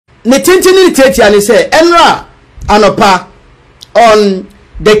Netintini Teti and say Enra Anopa on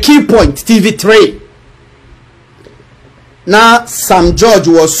the Key Point TV3. Now Sam George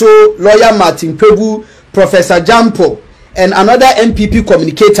was so lawyer Martin Pebu, Professor Jampo, and another MPP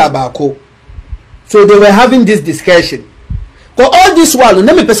communicator Bako. So they were having this discussion. For all this while,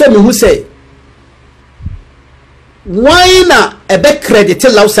 let me person who say, why not a bit credit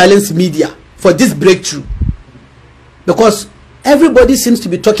Loud Silence Media for this breakthrough? Because everybody seems to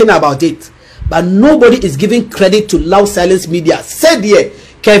be talking about it, but nobody is giving credit to Loud Silence Media. Said here,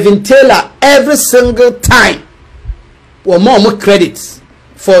 Kevin Taylor every single time or more credits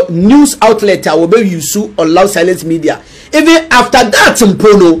for news outlet I will be used on Loud Silence Media. Even after that,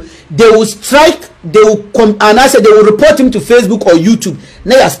 they will strike, they will come and I said they will report him to Facebook or YouTube.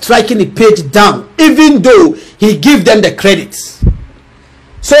 Now they are striking the page down, even though he give them the credits.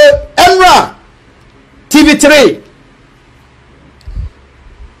 So Enra TV3.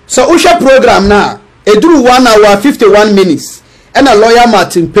 So Usha program now, it do 1 hour 51 minutes, and a lawyer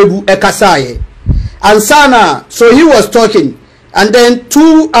Martin Pebu Ekasaye. And Sana, so he was talking, and then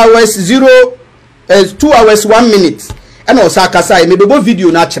 2 hours 2 hours 1 minute, and also Kasaye, maybe both video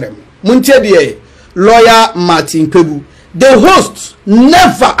natural. Muntie lawyer Martin Pebu. The host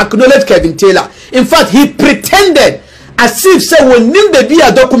never acknowledged Kevin Taylor. In fact, he pretended as if say when baby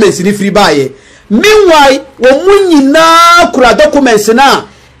a documents in free buy. Meanwhile, when na kura documents na,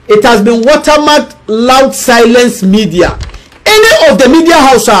 it has been watermarked Loud Silence Media. Any of the media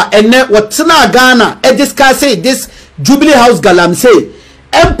house and what Ghana discuss this Jubilee House Galam say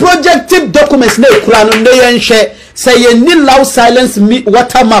and projected documents ne kura no ne share say ni Loud Silence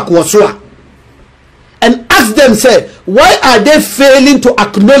watermark waswa. And ask them, say, why are they failing to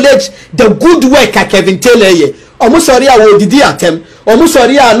acknowledge the good work at Kevin Taylor? Almost sorry, I will did attempt. Almost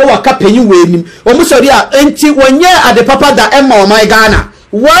sorry, I know a campaign winning. Almost sorry, empty 1 year at the papa that Emma or my Ghana.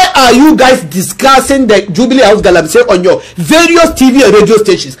 Why are you guys discussing the Jubilee House Galamsey on your various TV and radio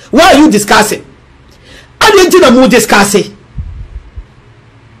stations? Why are you discussing? I didn't know more discussing.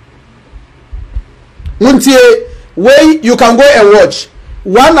 Where you can go and watch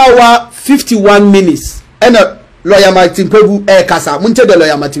 1 hour 51 minutes and a lawyer Martin Pebu Kasa Munte the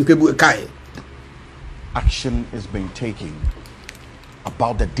lawyer Martin Pebu Kai. Action is being taken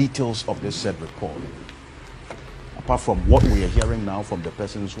about the details of this said report. Apart from what we are hearing now from the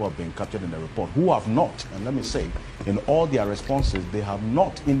persons who have been captured in the report, who have not, and let me say, in all their responses, they have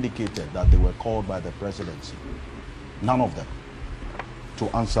not indicated that they were called by the presidency. None of them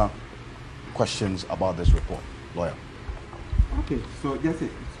to answer questions about this report. Lawyer. Okay, so just a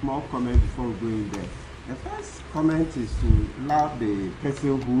small comment before we go in there. The first comment is to allow the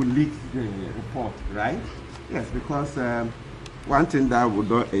person who leaked the report, right? Yes, because one thing that would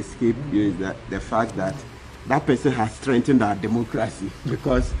not escape you is that the fact that that person has strengthened our democracy.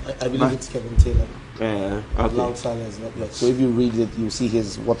 Because I believe it's Kevin Taylor. Okay. Loud Silence, not like. So if you read it, you see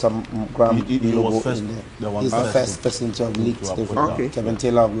his watergram logo in there. He's the first person to have leaked the report. Kevin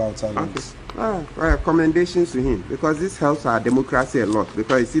Taylor of Loud Silence. Well, commendations to him, because this helps our democracy a lot.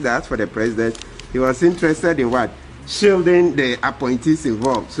 Because you see that for the president, he was interested in what? Shielding the appointees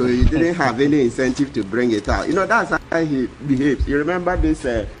involved. So he didn't have any incentive to bring it out. You know, that's how he behaves. You remember this?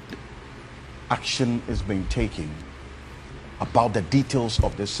 Action is being taken about the details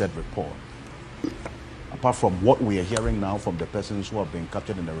of this said report. Apart from what we are hearing now from the persons who have been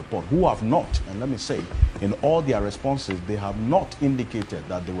captured in the report, who have not, and let me say, in all their responses, they have not indicated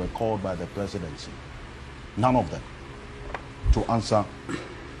that they were called by the presidency. None of them to answer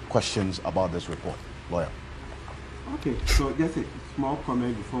questions about this report. Lawyer. Okay, so just a small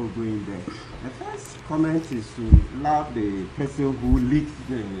comment before we go in there. The first comment is to allow the person who leaked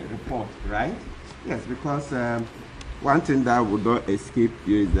the report, right? Yes, because one thing that would not escape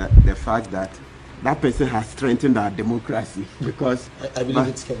you is that the fact that that person has strengthened our democracy. Because I believe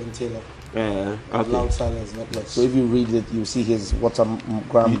it's Kevin Taylor. Loud Silence, not like. So if you read it, you see his watergram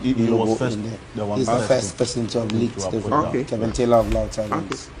logo in there. He's the first person to have leaked the report. Kevin Taylor of Loud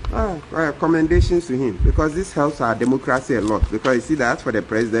Silence. Well, commendations to him, because this helps our democracy a lot. Because you see that for the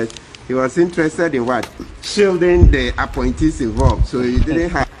president, he was interested in what? Shielding the appointees involved. So he didn't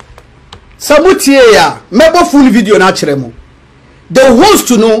have. Samutia, mebo full video naturally. The host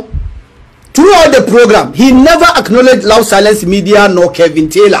to know throughout the program, he never acknowledged Loud Silence Media nor Kevin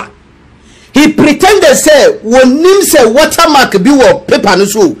Taylor. He pretended say when him say watermark be wo paper no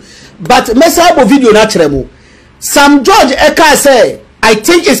so, but mesabo video naturally. Sam George Eka say I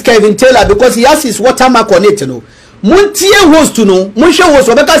think it's Kevin Taylor because he has his watermark on it. No, Muntie host to know. Munshe host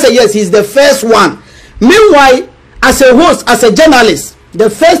Rebecca say yes, he's the first one. Meanwhile, as a host, as a journalist, the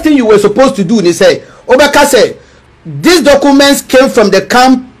first thing you were supposed to do, they say, Obeka say, these documents came from the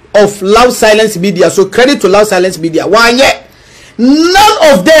camp of Loud Silence Media. So credit to Loud Silence Media. Why yet?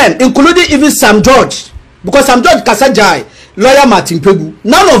 None of them, including even Sam George, because Sam George Kasajai, lawyer Martin Pegu,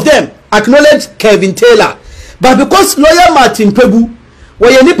 none of them acknowledged Kevin Taylor. But because lawyer Martin Pegu,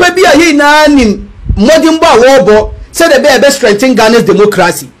 where you nipa bi aye na nim modern ba wobo say the be strengthen Ghana's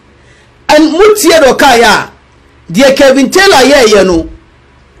democracy. And mutie do kaya, the Kevin Taylor ye no,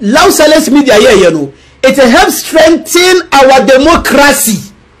 Loud Silence Media ye no, it helps strengthen our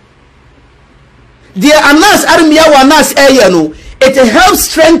democracy. The Anas Armia Wanas no, it helps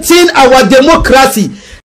strengthen our democracy.